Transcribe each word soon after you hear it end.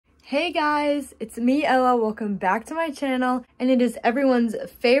Hey guys, it's me Ella. Welcome back to my channel, and it is everyone's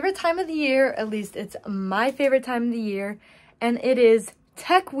favorite time of the year. At least it's my favorite time of the year, and it is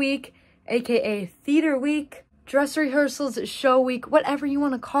Tech Week, aka Theater Week, dress rehearsals, show week, whatever you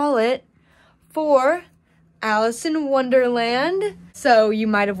want to call it, for Alice in Wonderland. So you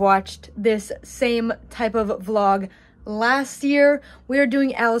might have watched this same type of vlog last year. We are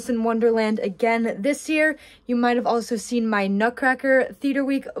doing Alice in Wonderland again this year. You might have also seen my Nutcracker Theater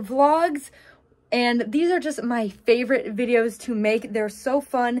Week vlogs, and these are just my favorite videos to make. They're so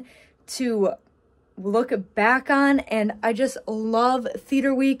fun to look back on, and I just love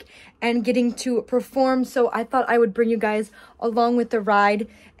Theater Week and getting to perform, so I thought I would bring you guys along with the ride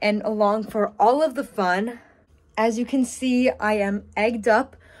and along for all of the fun. As you can see, I am egged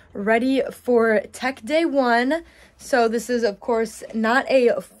up, ready for Tech Day 1. So this is, of course, not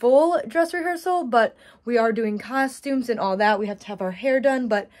a full dress rehearsal, but we are doing costumes and all that. We have to have our hair done,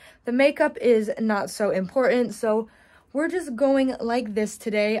 but the makeup is not so important. So we're just going like this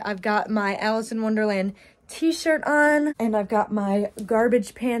today. I've got my Alice in Wonderland t-shirt on, and I've got my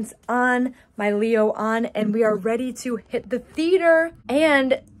garbage pants on, my Leo on, and we are ready to hit the theater.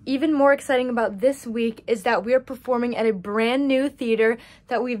 And even more exciting about this week is that we are performing at a brand new theater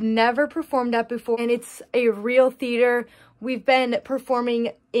that we've never performed at before, and it's a real theater. We've been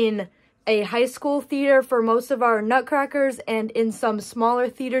performing in a high school theater for most of our Nutcrackers and in some smaller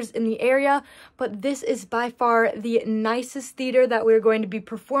theaters in the area, but this is by far the nicest theater that we're going to be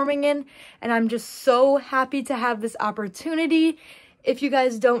performing in, and I'm just so happy to have this opportunity. If you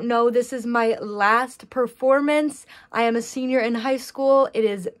guys don't know, this is my last performance. I am a senior in high school. It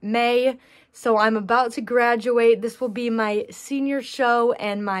is May, so I'm about to graduate. This will be my senior show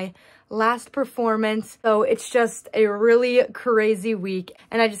and my last performance. So it's just a really crazy week,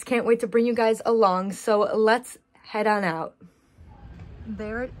 and I just can't wait to bring you guys along. So let's head on out.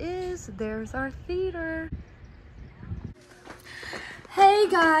 There it is. There's our theater. Hey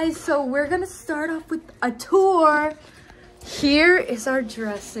guys, so we're gonna start off with a tour. Here is our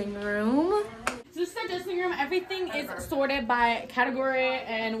dressing room. So this is our dressing room. Everything is sorted by category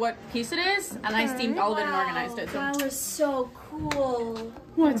and what piece it is, and I steamed all of it and organized it. So. That was so cool.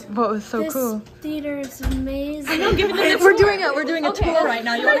 What was so cool? This theater is amazing. I know, give it a tour. We're doing a tour right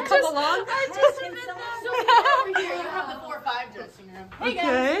now. You want to come along? I just been there. So over here, you have the 4-5 dressing room. Hey guys.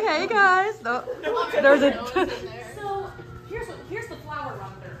 Okay, hey guys. Oh, there's a. So here's the flower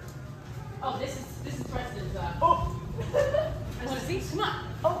runner. Oh, this is Preston's. I want to see. Come on.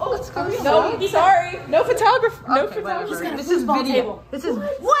 Oh, let's go. No, sorry. No photographer. No Okay, photographer. This is video. This is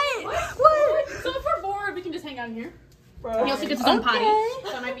what? So if we're bored, we can just hang out here. He also gets his own potty,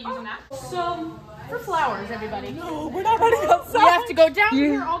 so I might be using that. So for flowers, everybody. No, we're not running outside. We have to go down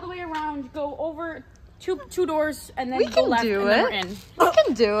here all the way around, go over two doors, and then go left, and then we're in. We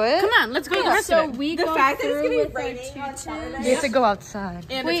can do it. Come on, let's go to the rest of it. We go through with our tutus. You have to go outside.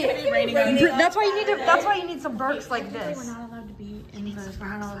 And it's gonna be raining. That's why you need to. That's why you need some burks like this. We're not allowed to be in the. We're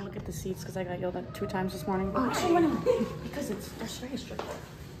not allowed to look at the seats because I got yelled at 2 times this morning. Oh, because they're very strict.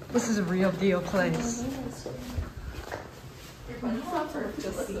 This is a real deal place. Really? Yeah.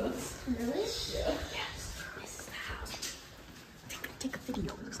 Yes. This is the house. Take a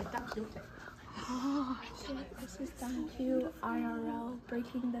video. It looks like that. Oh, this is down to IRL,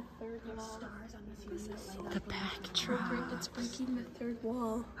 breaking the third wall. The backdrop. It's breaking the third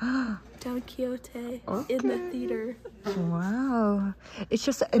wall. Down Quixote in the theater. Wow. It's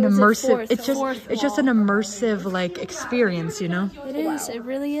just an immersive. It's just an immersive like experience, you know. It is. It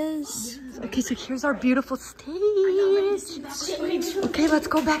really is. Okay, so here's our beautiful stage. Okay, let's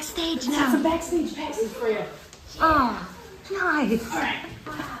go backstage now. Some backstage passes for you. Oh, nice. All right.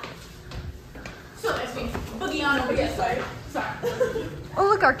 So let's be boogie on over this side. Sorry. Oh,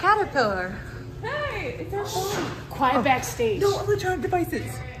 look, our caterpillar. Hey, it's our phone. Quiet backstage. No electronic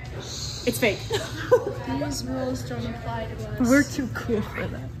devices. It's fake. These rules don't apply to us. We're too cool for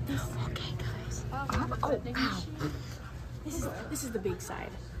that. Okay, guys. Ow. This is the big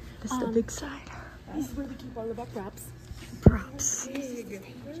side. This is the big side. This is where we keep all of our props. Props.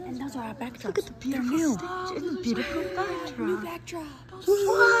 And those are our backdrops. Look at the beautiful stage and the beautiful backdrop. New backdrop.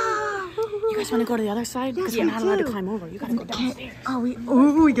 Wow. You guys want to go to the other side? Because Yes, we're not allowed to do. climb over. You gotta go downstairs. Are we?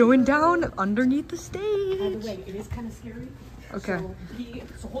 Oh, we going down underneath the By the stage. way, it is kind of scary. Okay.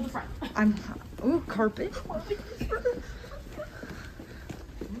 So hold the front. Oh, carpet.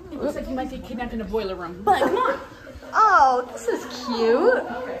 It looks like you might get kidnapped in a boiler room. But come on. Oh, this is cute.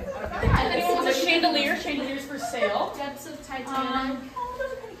 If anyone wants a chandelier, chandelier's for sale. Depths of Titanic.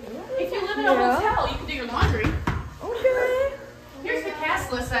 If you live in a hotel, you can do your laundry. Okay. Here's the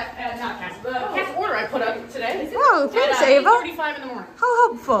cast list that, not cast, the cast order I put up today. Oh, thanks, Ava. 8:35 in the morning. How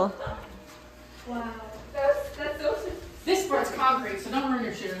helpful. Wow. That's so. This part's concrete, so don't ruin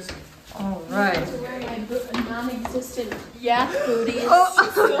your shoes. All right. Wearing my non-existent yak booties.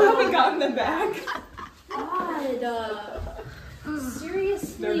 Still haven't gotten them back. God.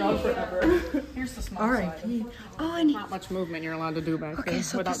 Seriously. They're gone forever. Here's the small All right. side. Oh, I need. Not much movement you're allowed to do back Okay, there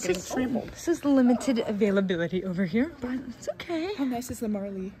so without this getting is trampled. this is limited availability over here, but it's okay. How nice is the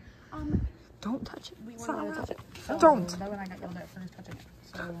Marley? Don't touch it. We weren't allowed to touch it. So, Don't. That when I got yelled at for touching it.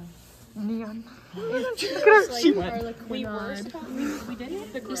 So Neon. It's Look at her. like She Harlequinade. we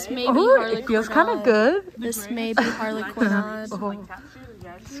did the This may be Oh, it feels kind of Harlequinade. good. This may be Harlequinade. Oh,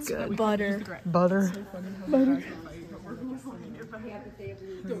 it's good. Butter. Butter.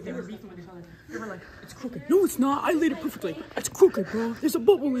 They were beefing with each other. They were like, It's crooked. No, it's not. I laid it perfectly. It's crooked, bro. There's a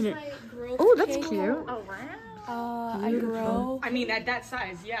bubble in it. Oh, that's cute. I grow. I mean, at that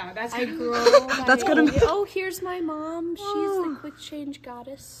size, yeah. That's I grow. That's gonna be- Oh, here's my mom. She's the quick change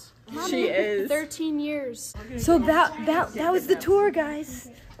goddess. She is. 13 years. So that was the tour, guys.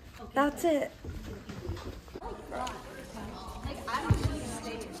 That's it.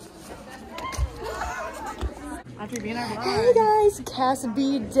 Hey guys, Cass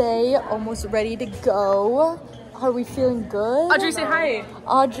B day, almost ready to go. Are we feeling good? Audrey, say hi.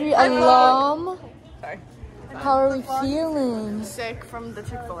 Audrey, alum. Sorry. How are we feeling? Sick from the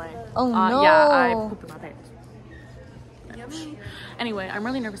Chick-fil-A. Oh no. Yeah, I pooped in my pants. Yummy. Anyway, I'm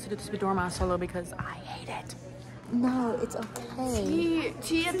really nervous to do this with Dorma solo because I hate it. No, it's okay.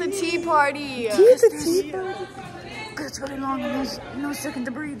 Tea at the tea party. Tea at the tea party. It's really long and no second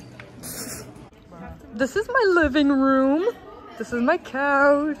to breathe. This is my living room. This is my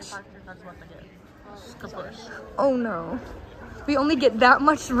couch. Oh no. We only get that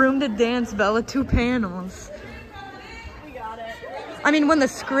much room to dance, Bella. 2 panels. We got it. I mean, when the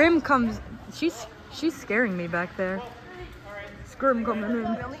scrim comes, she's scaring me back there. Scrim coming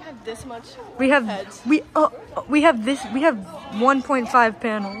in. We only have this much. We have Heads. we have 1.5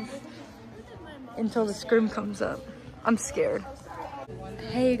 panels until the scrim comes up. I'm scared.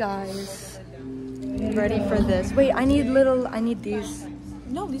 Hey guys. Ready for this. Wait, I need these.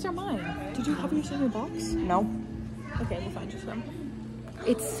 No, these are mine. Did you have yours in your box? No. Okay, we'll find just them.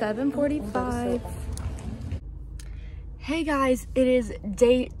 It's 7:45. Hey guys, it is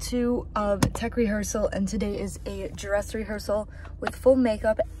day 2 of tech rehearsal, and today is a dress rehearsal with full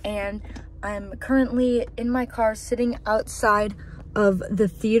makeup, and I'm currently in my car sitting outside of the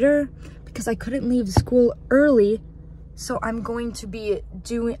theater because I couldn't leave school early. So I'm going to be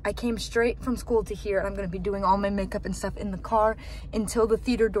I came straight from school to here, and I'm going to be doing all my makeup and stuff in the car until the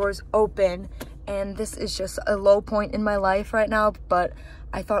theater doors open. And this is just a low point in my life right now, but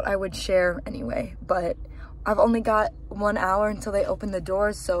I thought I would share anyway. But I've only got 1 hour until they open the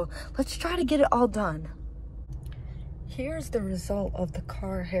doors, so let's try to get it all done. Here's the result of the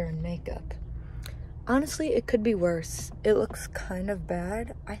car, hair, and makeup. Honestly, it could be worse. It looks kind of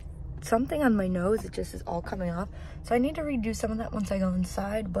bad. Something on my nose, it just is all coming off. So I need to redo some of that once I go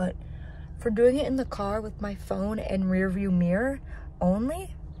inside, but for doing it in the car with my phone and rear view mirror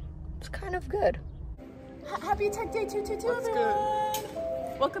only, it's kind of good. Happy Tech Day 222. That's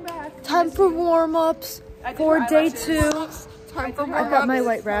good. Welcome back. Time for warm-ups for day 2. Time for I've got my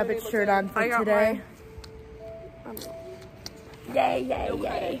White Rabbit shirt on for today. Yay, yay,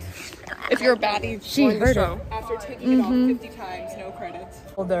 yay. If you're a baddie, She join the heard show. After taking it off 50 times, no credits.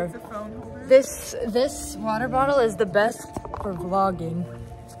 Holder. This water bottle is the best for vlogging.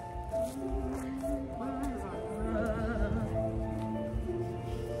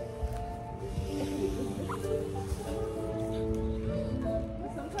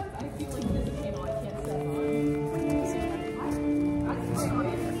 Sometimes I feel like this panel I can't step on.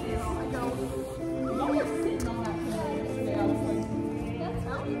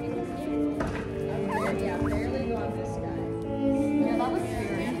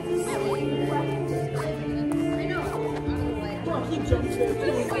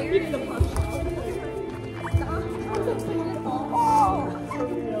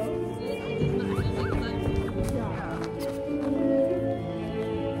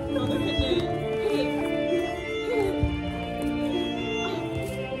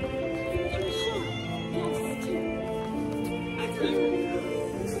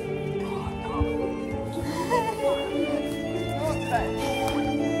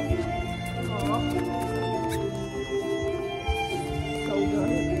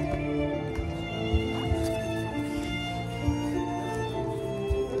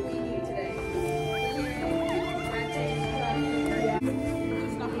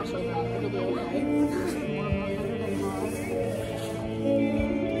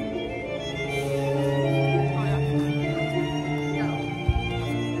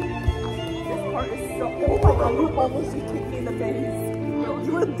 bar is so. Oh my god, you almost just kicked me in the face.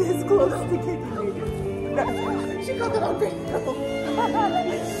 You were this close to kicking me. She got that on video.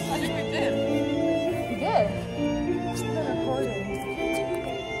 I think we did. You did. The recording.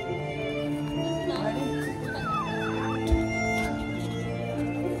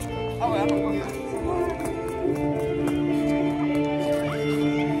 Oh, I don't know.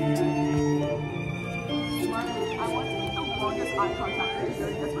 I want to make the longest eye contact with you.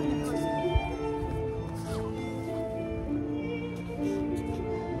 That's what you do.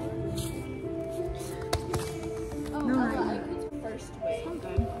 First way. I'm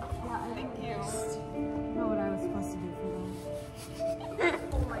good. Yeah, thank you. I know what I was supposed to do for them.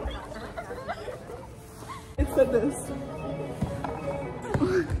 Oh my god. It said this.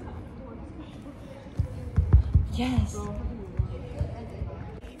 Yes.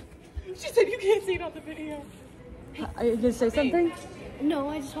 She said you can't see it on the video. Are you gonna say something? No,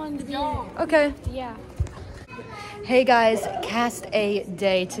 I just wanted to be. Okay. Yeah. Hey guys, cast A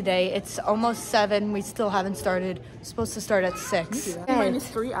day today. It's almost 7. We still haven't started. We're supposed to start at 6. Minus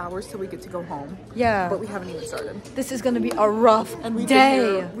 3 hours till we get to go home. Yeah. But we haven't even started. This is gonna be a rough And we've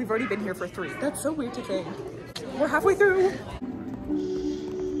day. we've already been here for 3. That's so weird to think. We're halfway through.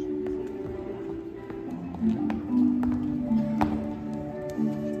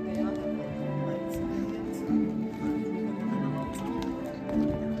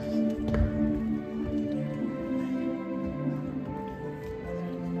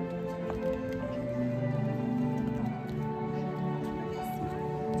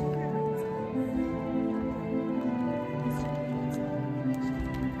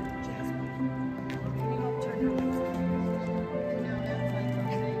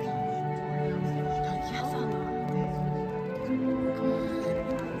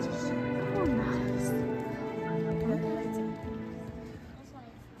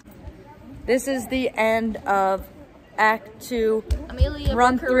 This is the end of Act 2. Amelia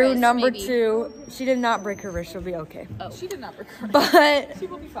Run broke her through wrist, number maybe. 2. She did not break her wrist. She'll be okay. She did not record. But She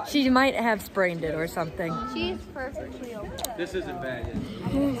will be fine. she might have sprained it or something. She's perfectly okay. This isn't bad yet.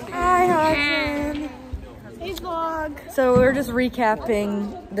 Hi, Hudson. Hey, vlog. So we're just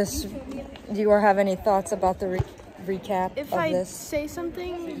recapping this. Do you have any thoughts about the recap If of I this? say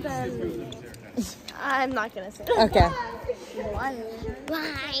something, then I'm not gonna say it. Okay. Why?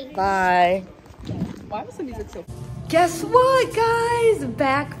 Bye. Why was the music so? Guess what, guys?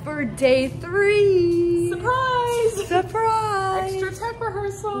 Back for day 3. Surprise! Surprise! Extra tech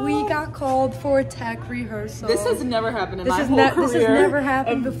rehearsal. We got called for tech rehearsal. This has never happened in This my has whole career. This has never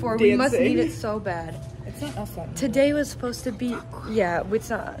happened of before. We must dancing. need it so bad. It's not us. Today was supposed to be, yeah, it's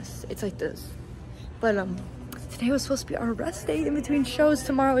not us. It's like this. But today was supposed to be our rest day in between shows.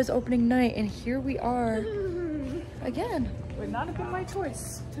 Tomorrow is opening night, and here we are again. Would not have been my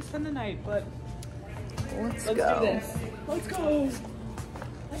choice to spend the night, but Let's let's go. do this. Let's go.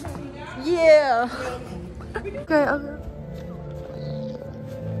 Yeah. Okay. Okay.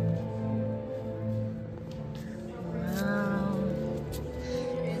 Wow.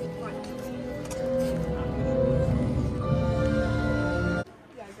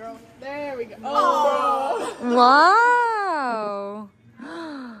 Yeah, girl. There we go. Oh. Wow.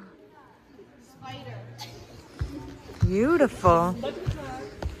 Beautiful.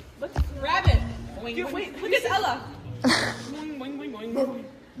 Let's grab it. Wait, look at Ella. Boing, boing, boing, boing.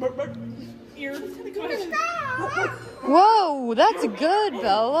 Ear. Whoa, that's good,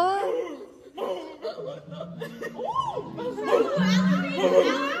 Bella.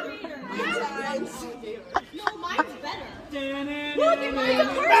 No, mine's better. Look, mine's a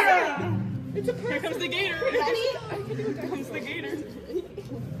person. It's a person. Here comes the gator. Here comes the gator.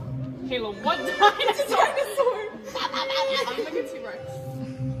 Kayla, what dinosaur? I'm like a T-Rex.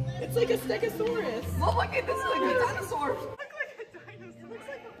 It's like a stegosaurus. Oh, look at this, like a dinosaur. Look like a dinosaur. Looks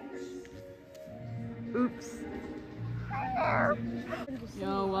like a... Oops.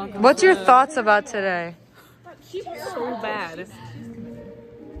 Yo, welcome. What's your thoughts about today? So bad.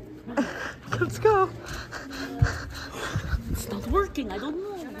 Let's go. It's not working. I don't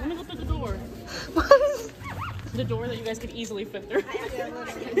know. I'm gonna go through the door. The door that you guys could easily fit through.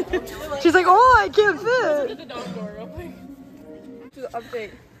 She's like, oh, I can't fit. The dog door real quick. To the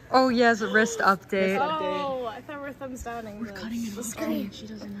update. Oh, yes, wrist update. Oh, I thought we were thumbs downing. We're cutting The screen. She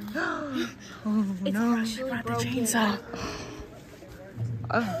doesn't know. Oh, no. actually broken.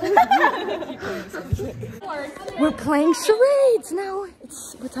 We're playing charades now.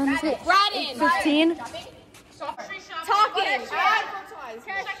 It's, what time is it? 15? Talking.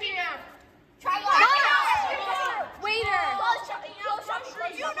 Waiter.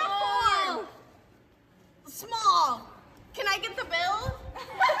 Uniform. Small. Can I get the bill?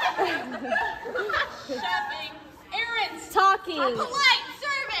 talking. Polite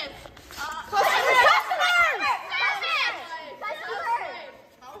service.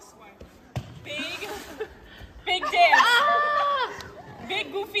 Big dance.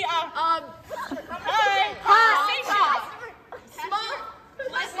 Big goofy Hi.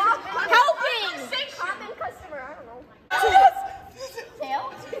 Helping. Common customer, I don't know.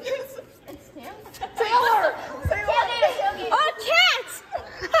 Tail? It's tail? Taylor. Tailgate. A cat.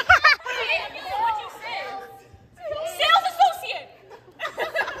 What'd you say? Sales associate.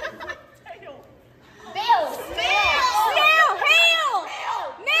 Bill.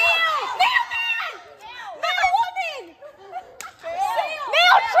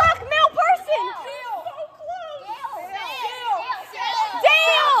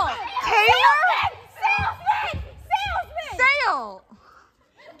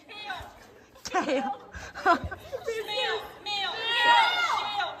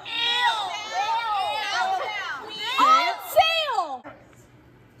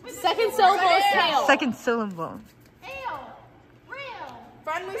 Second syllable is tail. Second syllable.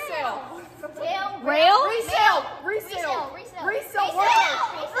 Friendly sale. Rail? Resale. Retail.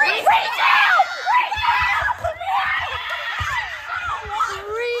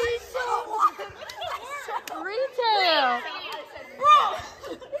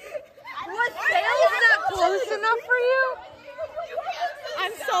 What tail is that close enough for you?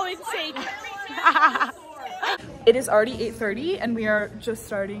 I'm so insane. It is already 8:30 and we are just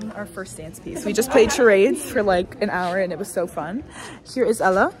starting our first dance piece. We just played charades for like an hour and it was so fun. Here is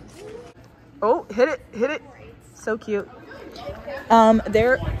Ella. Oh, hit it. So cute.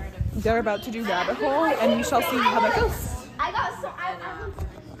 They're about to do rabbit hole and we shall see how that goes.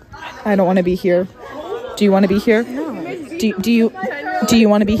 I don't want to be here. Do you want to be here? No. Do you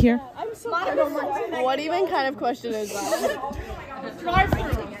want to be here? What even kind of question is that?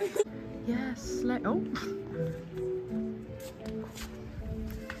 Yes. Oh.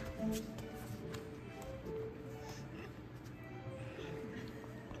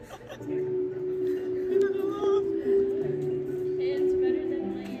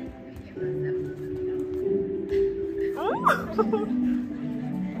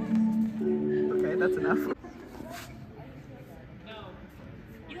 Okay, that's enough. No.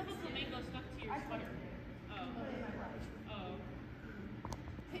 You have a flamingo stuck to your sweater.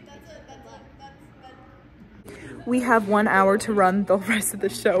 We have 1 hour to run the rest of the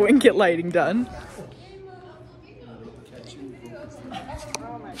show and get lighting done.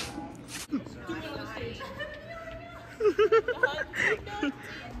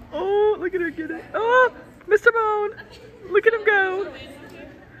 Oh, look at her get it. Oh, Mr. Bone. Look at him go.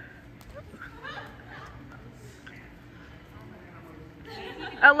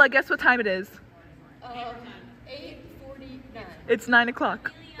 Ella, guess what time it is? 8:49. It's 9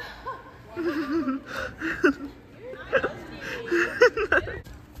 o'clock.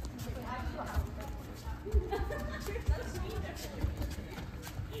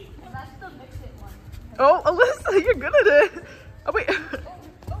 Oh, Alyssa, you're good at it. Oh, wait.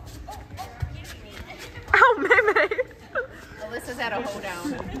 Ow, Meme. Alyssa's at a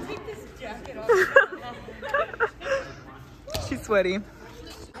hoedown. She's sweaty.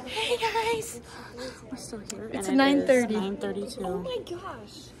 Hey guys. We're still here. It's 9:30. 9:32. Oh my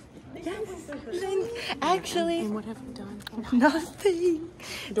gosh. Yes. Actually, And what have we done? nothing.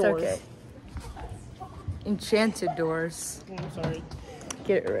 It's Doors. okay. Enchanted doors. Oh, I'm sorry.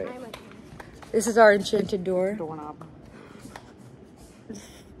 Get it right. This is our enchanted door. Doorknob.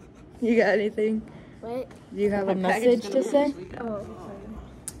 You got anything? What? Do you have a message to say? Oh.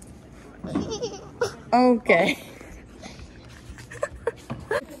 Okay.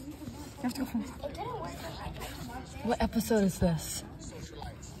 What episode is this?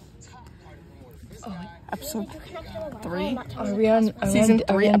 Oh, Episode 3. are we on Season 3,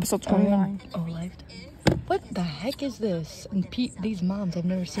 are we on- episode 29. Oh, live. What the heck is this? And these moms I've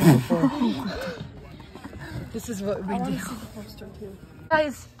never seen before. This is what we do.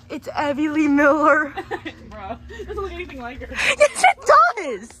 Guys, it's Abby Lee Miller. Bro, doesn't look anything like her. Yes, it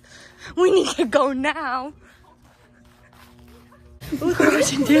does. We need to go now. Look, we're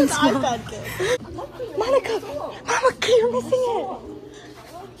watching Dance Mom. Monica, Monica, you're missing it.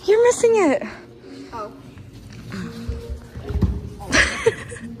 You're missing it. Oh.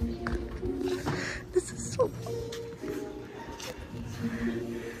 This is so fun.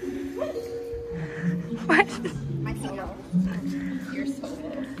 What? My feet go. You're so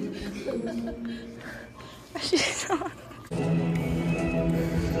good. She's so...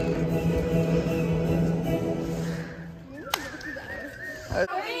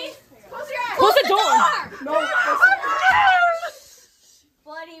 Close the door!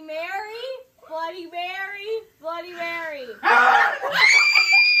 Bloody Mary. Bloody Mary, Bloody Mary.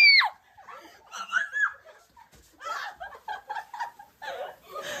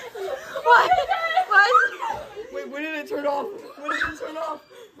 What? Wait, when did it turn off? When did it turn off?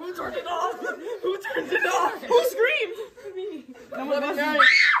 Who turned it off? Who turned it off? Who screamed? Me. No one was there.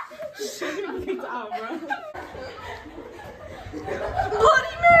 She's getting kicked out, bro.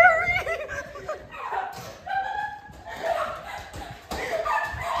 Bloody Mary!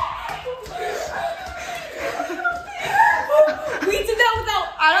 We did that without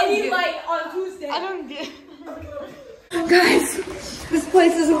any light on Tuesday. I don't get it. Guys, this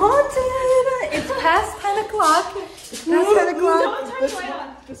place is haunted. It's past 10 o'clock. It's past 10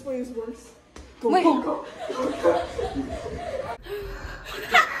 o'clock. This way is worse. Wait. Go.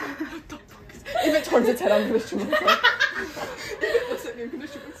 If it turns its head, I'm gonna shoot myself. If it looks at me, I'm gonna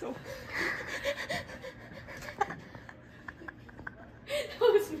shoot myself.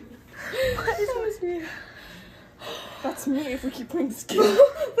 That was me. That was me. That's me if we keep playing skin.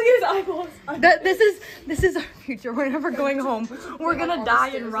 Look at his eyeballs. This is our future. We're never going home. We're gonna die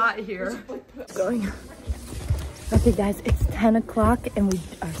and rot here. Going. Okay, guys, it's 10 o'clock and we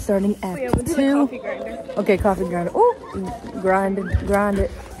are starting at 2. Okay, coffee grinder. Oh, grind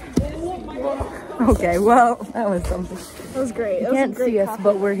it. Okay, well, that was something. That was great. You can't see us,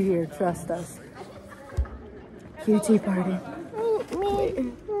 but we're here. Trust us. QT party.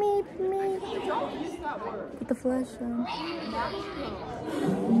 Me. Put the flash on.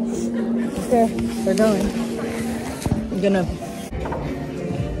 Okay, they're going. I'm gonna.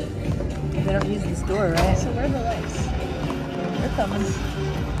 They don't use this door, right? So where are the lights? They're coming.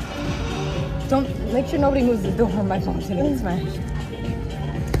 Don't make sure nobody moves the door. My phone's gonna get smashed.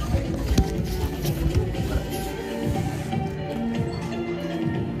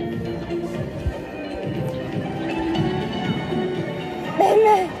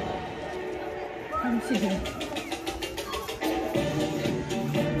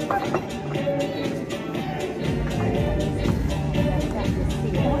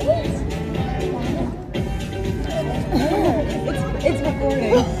 It's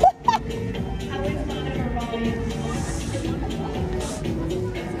recording.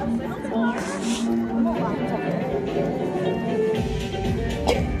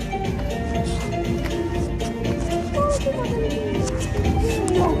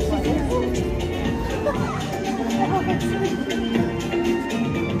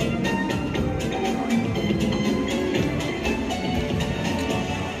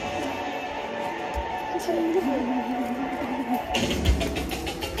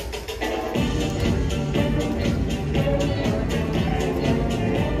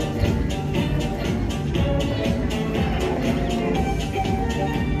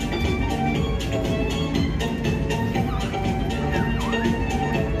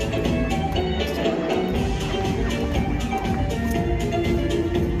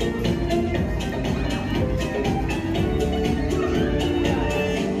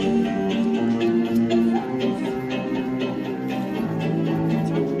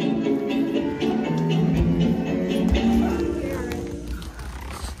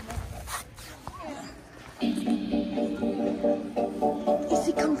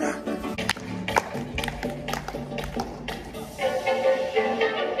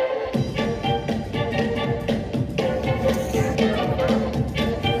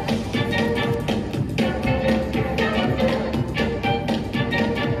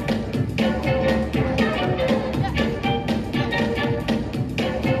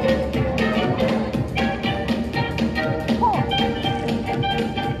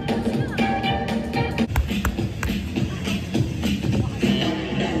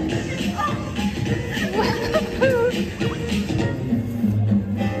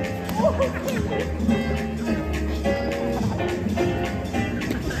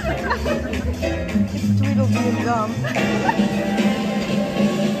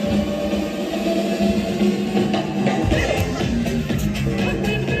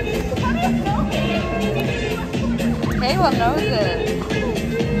 Caleb knows it.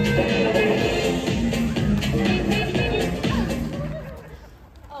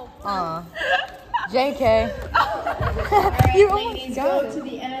 JK. You almost got it. To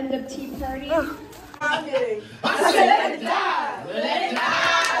the end of tea party. I'm kidding. Let it die. Let it die.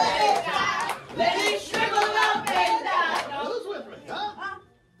 Let it die. Let it shrivel up and die. Who's with me, huh?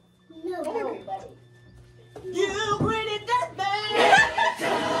 Nobody. You pretty dead man.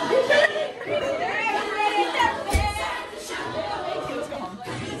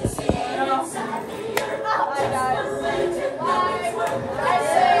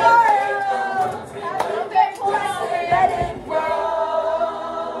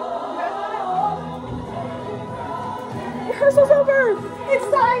 rehearsal's over. It's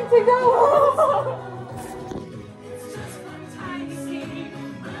time to go home.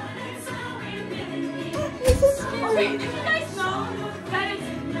 This is scary. Wait, did you guys know that it's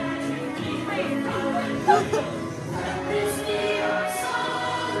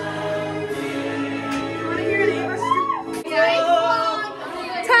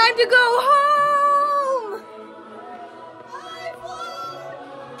Time to go home.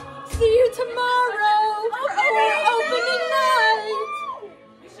 See you tomorrow for our opening night.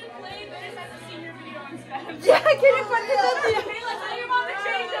 We should play this as a senior video instead. Yeah, can you put this up? Hey, let's tell your mom to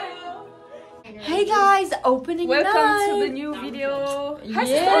change it. Hey guys, opening night. Welcome to the new video. Hi,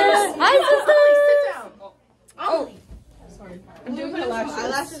 sisters. Hi, sisters. Sit down. Oh, Sorry. I'm doing my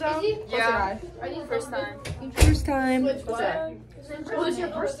eyelashes on. yeah. First time. First time. What's that? Oh, this is your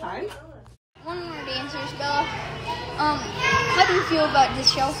first time? One more dancers, Bella. How do you feel about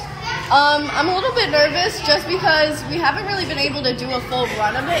this show? I'm a little bit nervous just because we haven't really been able to do a full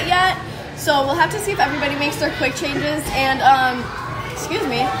run of it yet. So we'll have to see if everybody makes their quick changes. And, excuse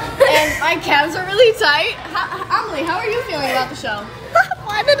me. And my calves are really tight. Amelie, how are you feeling about the show?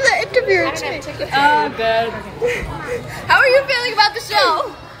 Why did the interviewer change? Oh, good. How are you feeling about the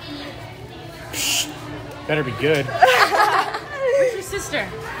show? Better be good. Where's your sister?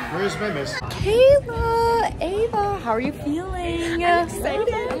 Where's my miss? Kayla, Ava, how are you feeling? I'm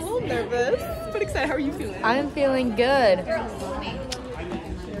excited. I'm a little nervous, but excited. How are you feeling? I'm feeling good.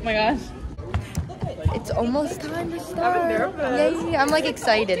 Oh my gosh. It's almost time to start. I'm nervous. Yay, I'm like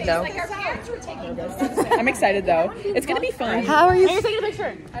excited though. I'm excited though. It's gonna be fun. How are you? Hey, take a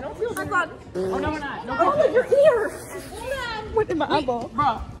picture. I don't feel good. Oh, no, we're not. No, Oh, your ear! What in my eyeball?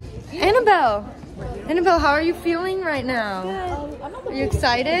 bro. Annabelle. Annabelle, how are you feeling right now? Are you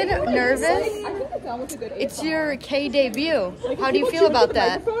excited? Nervous? I think it's on with a good It's your K debut. How do you feel about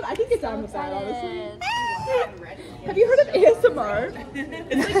that? I think it's on with that, honestly. Have you heard of ASMR?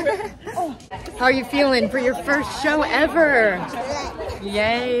 It's like, oh. How are you feeling for your first show ever?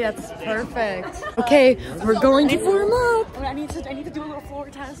 Yay, that's perfect. Okay, we're going to warm up. I need to do a little floor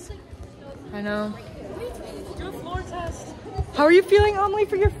test. I know. Do a floor test. How are you feeling, Amelie,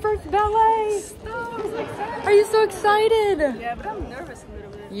 for your first ballet? Are you so excited? Yeah, but I'm nervous a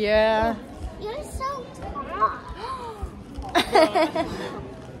little bit. Yeah. You're so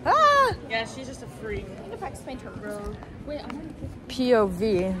Ah! Yeah, she's just a freak. if I explained her road. Wait, I'm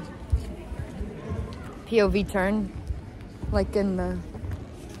POV. POV turn. Like in the...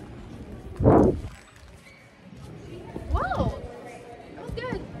 Whoa! That was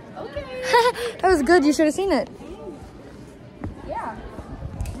good. Okay. That was good. You should have seen it. Yeah.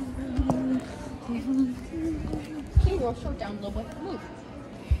 Okay, girl, show down a little bit. Move.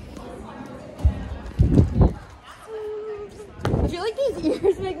 I feel like these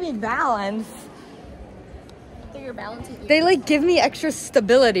ears make me balance. They're your balancing ears. They like give me extra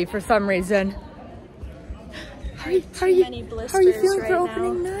stability for some reason. How are you feeling for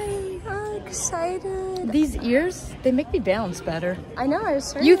opening night? I'm excited. These ears, they make me balance better. I know, I was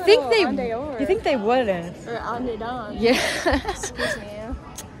starting You a think little they? on day over. You think they wouldn't? Or on day on. Yeah. Excuse me.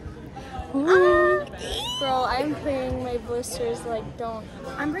 Ooh. Bro, I'm praying my blisters don't.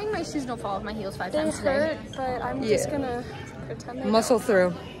 I'm bringing my shoes, don't fall off my heels 5 They times today. hurt, but I'm just Yeah. gonna pretend they Muscle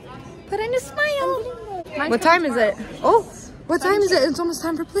through. Put in a smile. don't. What time is it? Oh, what time is it? It's almost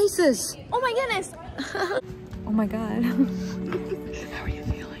time for places. Oh my goodness! Oh my god. How are you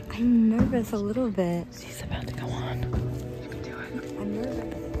feeling? I'm nervous a little bit. She's about to go on. You can do it. I'm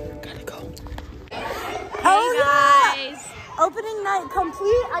nervous. Gotta go. Oh, guys! Opening night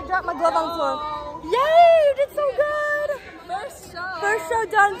complete. I dropped my glove on the floor. Yay! You did so good. First show. First show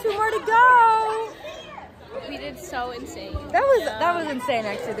done. 2 more to go. We did so insane. That was insane.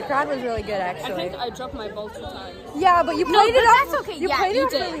 Actually, the crowd was really good. Actually. I dropped my ball 2 times. Yeah, but you played it off. that's okay. You Yeah, played you it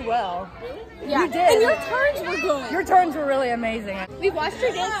off did. really well. Yeah. You did. And your turns were good. Your turns were really amazing. We watched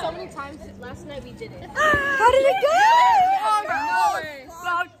her dance so many times. Last night we did it. How did it go?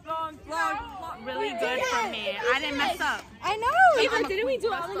 Really good for me. I didn't mess up. I know. Didn't we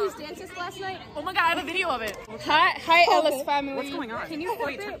do all of these dances last night? Oh my god, I have a video of it. Hi, Alice family. What's going on? Can you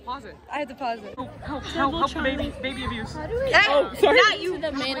wait? Pause it. I had to pause it. Help the baby abuse. Oh, sorry. Not you,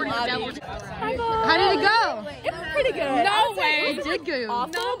 the main lobby. How did it go? It was pretty good. No way. It did go.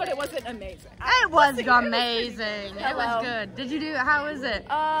 No, but it wasn't amazing. It was amazing. It was good. Did you do? How was it?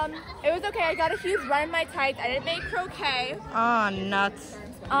 It was okay. I got a huge run in my tights. I didn't make croquet. Oh, nuts.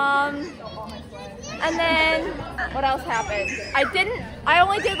 And then what else happened? I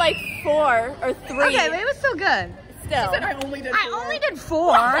only did like 4 or 3. Okay, but it was still good. Still. I only did 4. I only did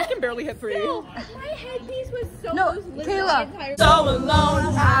 4. I can barely hit 3. My headpiece was so No, loose. Kayla. So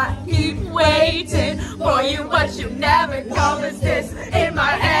alone, I keep waiting for you, but you'll never call this in my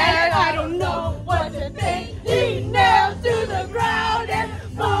head. I don't know what to think. He nailed to the ground and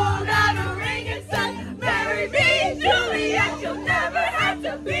pulled out a ring and said, marry me, Juliet, you'll never have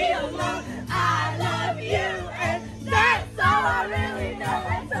to be alone. I love you, and that's all I really know.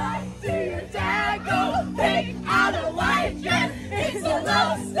 I talk to your dad, go pick out a white dress. It's a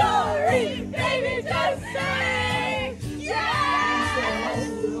love story, baby, just say yes.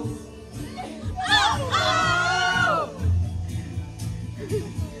 Oh, oh.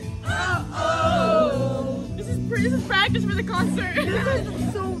 Oh, oh. This is practice for the concert. This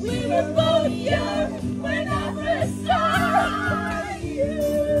is so weird. We were both young when I first saw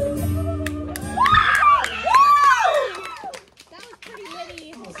you. That was pretty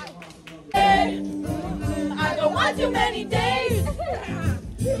litty. I don't want too many days,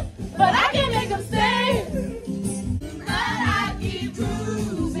 but I can make them stay. But I keep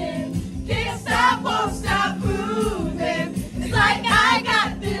cruising, can't stop, won't stop moving. It's like I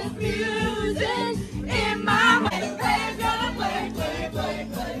got this music in my mind. Player's gonna play, play, play,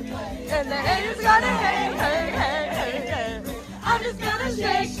 play, play, and the haters gonna hate, hate, hate, hate, hate. I'm just gonna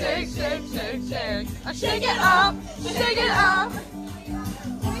shake, shake, shake, shake, shake. I shake it up, shake it up.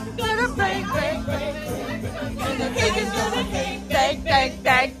 Gonna break, break, break, and the king is gonna hate, take, take,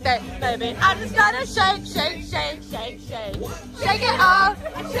 take, take, baby. I'm just gonna shake, shake, shake, shake, shake. Shake it up,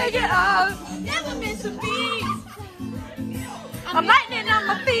 shake it up. Never miss a beat. I'm lightning on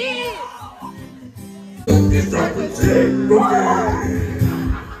my feet. It's like a tick.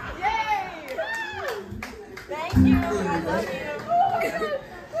 Thank you. I love you.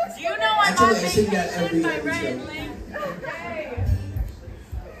 Do you know I'm on vacation, my red link?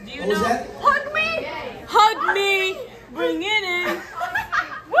 Do you know? Hug me! Hug me! Bring it in!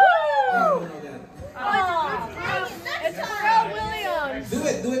 Woo! It's Pharrell Williams.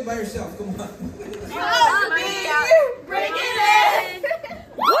 Do it by yourself. Come on. Hug me! Bring it in!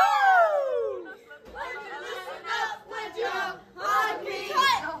 Woo! Listen up, would you hug me?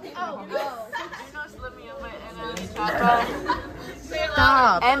 Oh, no.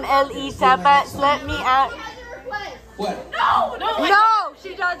 Stop. MLE Sabats, let me out. What? No! No! No,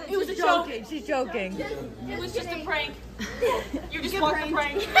 she doesn't. It was She's a joke. joking. She's joking. It was just a prank. You just want the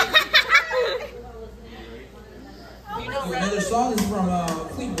prank. Another song is from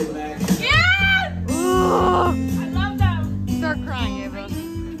Fleetwood Mac. Yeah! I love them. Start crying, Ava.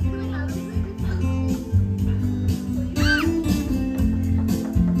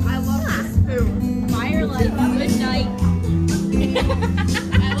 I love this food. Firelight, good night. I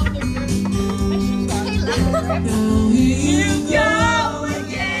love the Here you go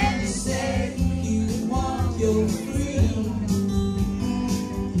again. You said you want your freedom.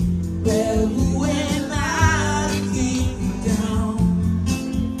 Well, when I came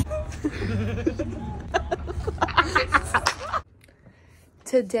down.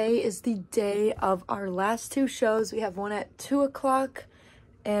 Today is the day of our last two shows. We have one at 2 o'clock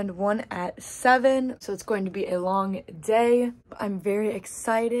and one at 7. So it's going to be a long day. I'm very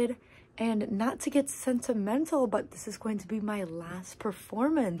excited. And not to get sentimental, but this is going to be my last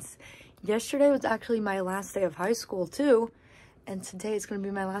performance. Yesterday was actually my last day of high school too. And today is going to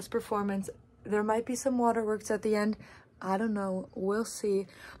be my last performance. There might be some waterworks at the end. I don't know. We'll see.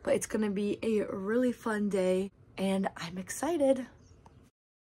 But it's going to be a really fun day. And I'm excited.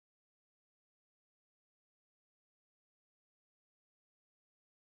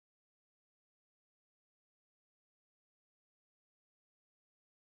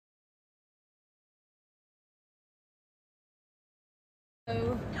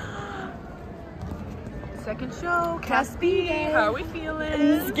 Second show, Caspi. How are we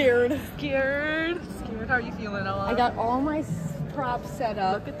feeling? Scared. Scared. Scared. How are you feeling, Ella? I got all my props set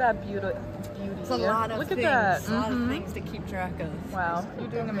up. Look at that beauty. It's a lot of Look things. at that. A lot of things to keep track of. Wow, you're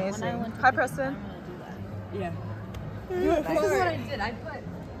doing amazing. Hi, Preston. Yeah. This is what I did. I put.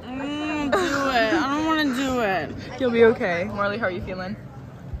 Do it. I don't want to do it. You'll be okay. Marley, how are you feeling?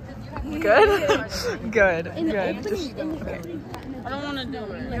 Good? Good. Good. Just, okay. I don't want to do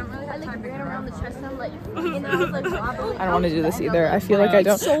it. I like ran around the chest and I'm like, and I was like wobbling. I don't want to do this either. I feel like I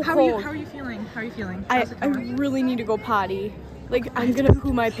don't. So How cold. are you feeling? How are you feeling? I really need to go potty. Like, I'm gonna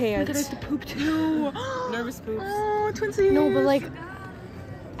poo my pants. I have to poop too. Nervous poops. Oh, twinsies. No, but like,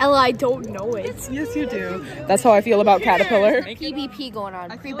 Ella, I don't know it. Yes, you do. That's how I feel about Caterpillar. PBP going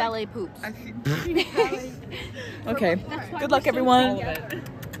on. Pre-ballet poops. Okay. Good luck, everyone.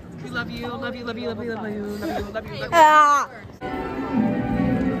 We love you. Love you. Love you. Love you. Love you. Love you. Love you. Love you. Ah!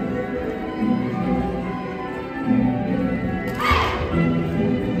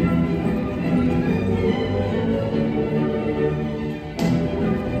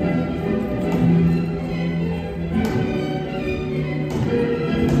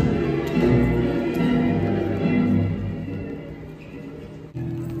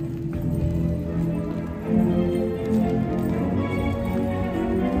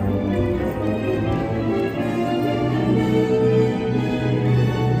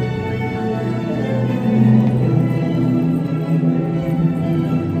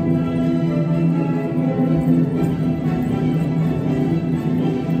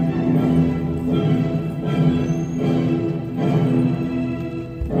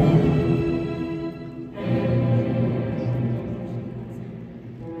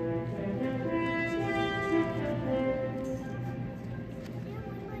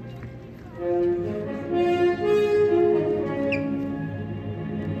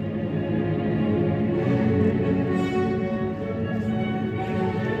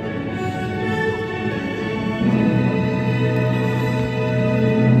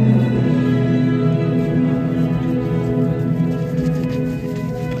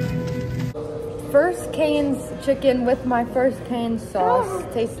 chicken with my first canned sauce.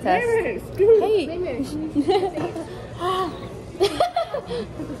 Taste test. Hey.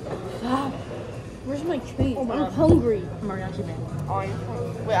 Where's my treat? I'm hungry. Mariachi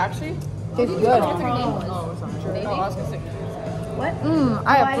band. Wait, actually? Tastes good. Oh, sorry. Oh, I was gonna say. What?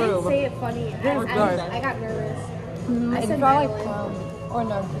 I I didn't approve. say it funny. I got nervous. I said Probably Madeline. or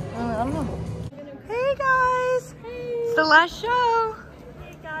no. I don't know. Hey guys. It's the last show.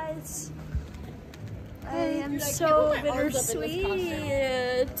 Hey guys. I am so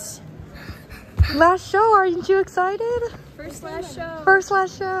bittersweet. Last show. Aren't you excited? First last show. First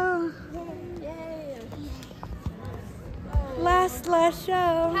last show. Yay. Last show.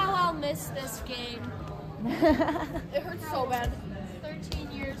 How I'll miss this game. It hurts so bad. 13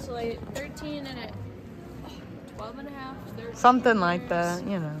 years late. 13 and it. 12 and a half. 13 Something like years. that,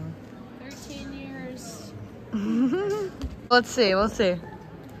 you know. 13 years. Let's see. We'll see.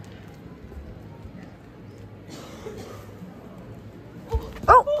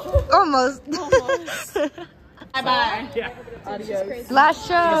 Oh, almost. Bye-bye. Last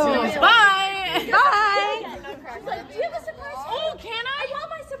show. Bye. Bye. Do you have a surprise? Oh, can I? I want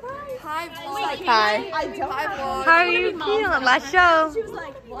my surprise. Hi, Hi. I don't. Hi, vlog. How are you feeling? Last show. She was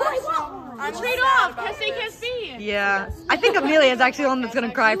like, what? I'm Trade off. Kiss A, kiss B. Yeah. I think Amelia is actually the one that's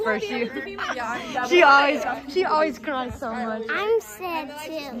gonna cry first. She always cries so much. I'm sad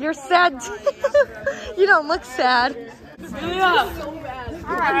too. You're sad too. You don't look sad. Yeah.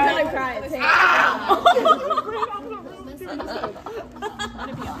 I'm gonna cry.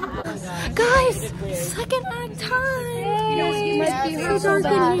 Guys, second act time. You must be hurt so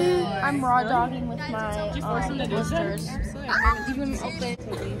bad. I'm raw dogging with my blisters.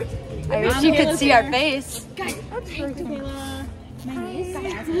 I wish you could see our face.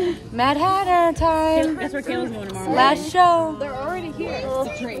 Mad Hatter time. Guess where Kayla's going tomorrow? Last show. They're already here.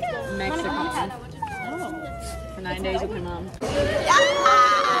 Mexico. For 9 days with my mom.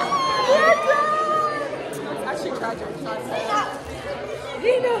 Actually tragic.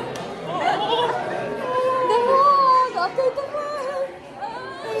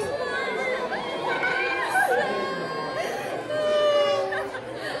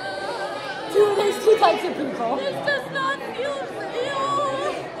 There's two types of people. This does not feel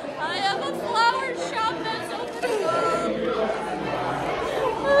real. I have a flower shop that's open.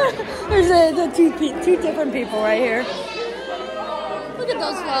 There's two different people right here. Look at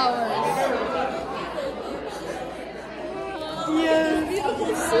those flowers. Yeah.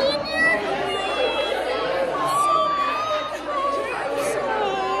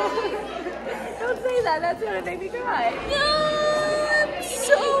 Don't say that. That's gonna make me cry. No, I'm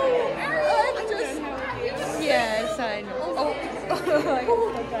so. I'm just. Yes, I know. Oh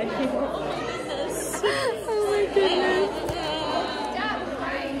my goodness.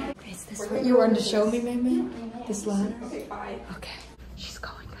 Is this what you wanted to show me, Mimi? This ladder? Okay. She's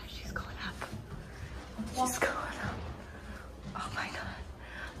going, guys. She's going up. She's going up. Oh my god.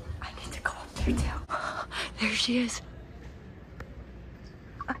 I need to go up there too. There she is.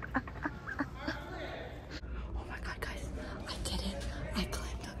 Oh my god, guys. I did it. I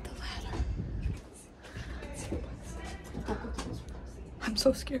climbed up the ladder. I'm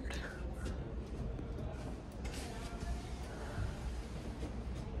so scared.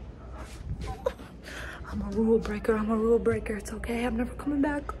 I'm a rule breaker. I'm a rule breaker. It's okay. I'm never coming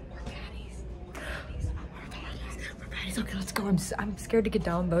back. We're baddies. We're baddies. Okay, let's go. I'm scared to get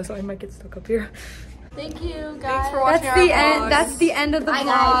down though, so I might get stuck up here. Thank you, guys. That's the end. That's the end of the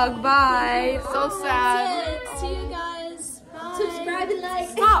vlog. Bye. So sad. See you guys. Bye. Subscribe and like.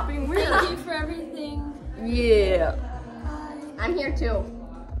 Stop being weird. Thank you for everything. Yeah. I'm here too.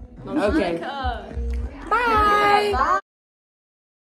 Okay. Bye. Bye. Bye.